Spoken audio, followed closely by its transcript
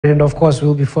And of course,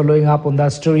 we'll be following up on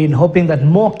that story and hoping that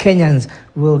more Kenyans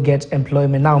will get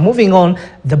employment. Now, moving on,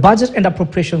 the Budget and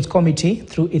Appropriations Committee,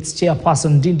 through its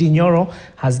chairperson, Ndindi Nyoro,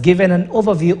 has given an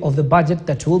overview of the budget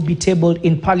that will be tabled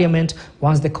in Parliament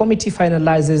once the committee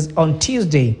finalizes on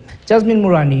Tuesday. Jasmine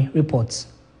Murani reports.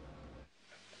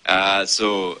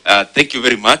 Thank you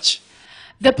very much.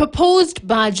 The proposed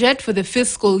budget for the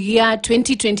fiscal year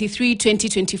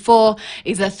 2023-2024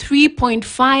 is a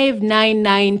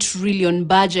 3.599 trillion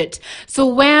budget. So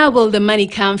where will the money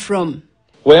come from?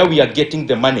 Where we are getting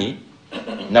the money,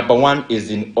 number one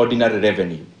is in ordinary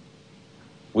revenue.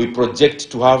 We project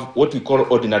to have what we call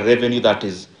ordinary revenue, that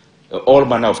is all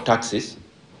manner of taxes,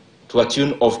 to a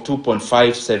tune of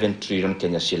 2.57 trillion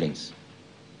Kenya shillings.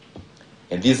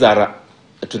 And these are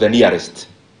to the nearest.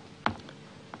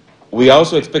 We are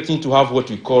also expecting to have what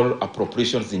we call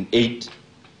appropriations in aid,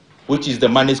 which is the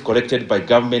monies collected by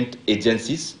government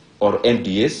agencies or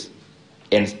MDAs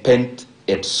and spent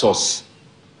at source.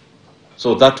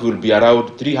 So that will be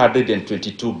around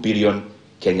 322 billion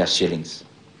Kenya shillings.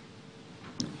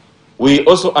 We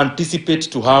also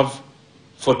anticipate to have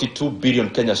 42 billion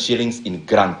Kenya shillings in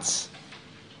grants.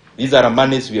 These are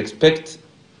monies we expect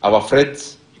our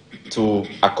friends to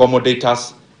accommodate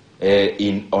us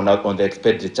on the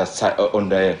expenditure side, on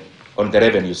the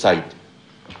revenue side.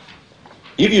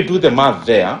 If you do the math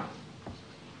there,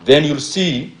 then you'll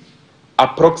see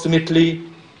approximately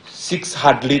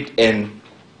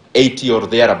 680 or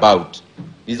thereabout.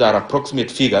 These are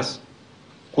approximate figures,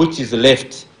 which is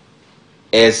left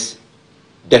as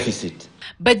deficit.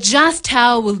 But just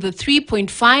how will the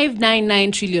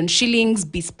 3.599 trillion shillings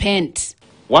be spent?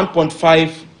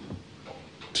 1.5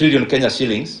 trillion Kenya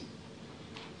shillings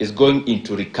is going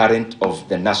into recurrent of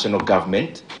the national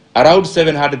government. Around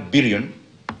 700 billion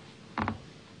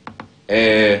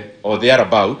or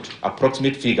thereabout,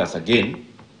 approximate figures again,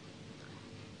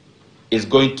 is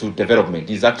going to development.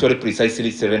 It's actually precisely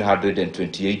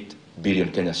 728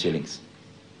 billion Kenya shillings.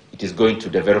 It is going to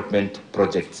development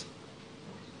projects.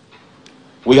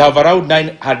 We have around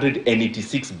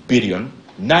 986 billion,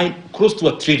 close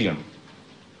to a trillion,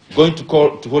 going to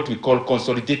what we call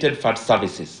consolidated fund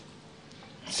services.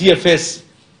 CFS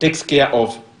takes care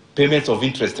of payments of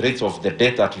interest rates of the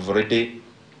debt that we've already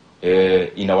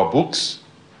in our books.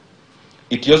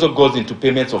 It also goes into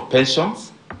payments of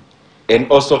pensions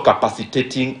and also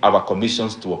capacitating our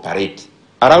commissions to operate.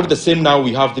 Around the same now,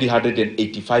 we have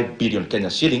 385 billion Kenya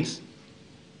shillings,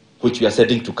 which we are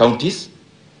sending to counties,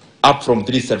 up from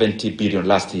 370 billion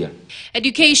last year.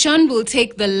 Education will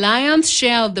take the lion's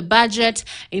share of the budget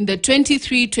in the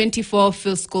 23-24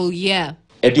 fiscal year.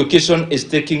 Education is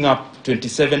taking up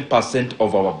 27%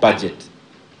 of our budget,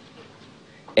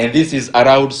 and this is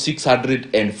around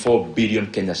 604 billion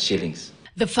Kenya shillings.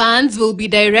 The funds will be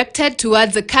directed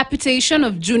towards the capitation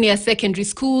of junior secondary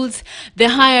schools, the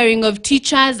hiring of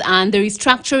teachers, and the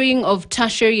restructuring of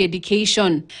tertiary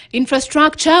education.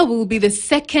 Infrastructure will be the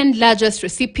second largest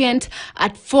recipient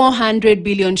at 400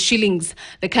 billion shillings.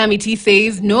 The committee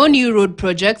says no new road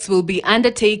projects will be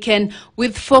undertaken,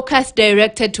 with focus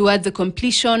directed towards the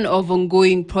completion of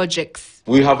ongoing projects.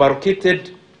 We have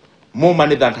allocated more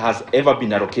money than has ever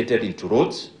been allocated into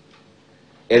roads.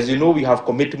 As you know, we have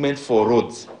commitments for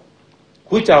roads,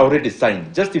 which are already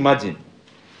signed. Just imagine,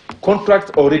 contracts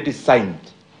already signed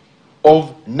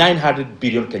of 900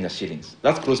 billion Kenya shillings.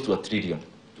 That's close to a trillion.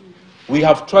 We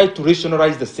have tried to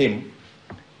rationalize the same,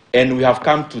 and we have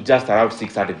come to just around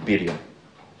 600 billion.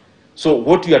 So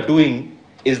what we are doing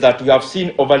is that we have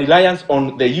seen over-reliance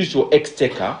on the usual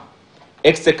exchequer.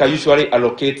 Exchequer usually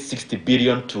allocates 60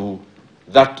 billion to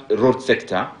that road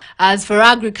sector. As for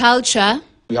agriculture,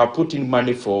 we have put in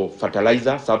money for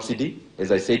fertilizer subsidy,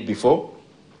 as I said before.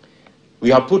 We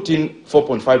have put in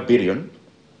 4.5 billion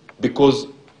because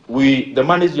the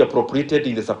monies we appropriated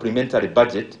in the supplementary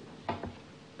budget,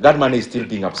 that money is still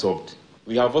being absorbed.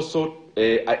 We have also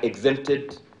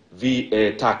exempted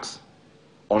the tax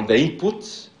on the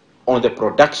inputs, on the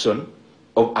production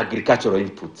of agricultural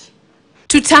inputs.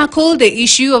 To tackle the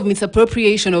issue of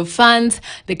misappropriation of funds,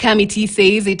 the committee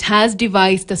says it has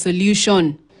devised a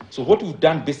solution. So what we've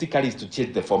done basically is to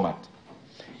change the format.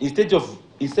 Instead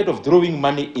of throwing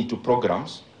money into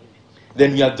programs,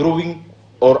 then we are throwing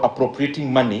or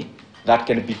appropriating money that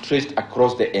can be traced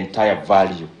across the entire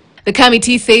value. The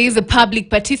committee says the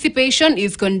public participation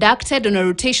is conducted on a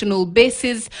rotational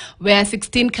basis where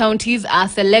 16 counties are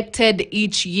selected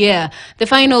each year. The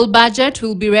final budget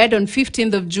will be read on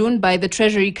 15th of June by the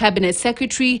Treasury Cabinet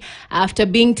Secretary after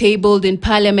being tabled in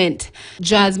Parliament.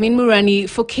 Jasmine Murani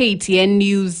for KTN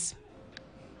News.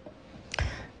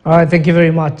 All right, thank you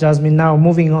very much, Jasmine. Now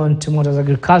moving on to matters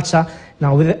agriculture.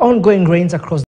 Now with the ongoing rains across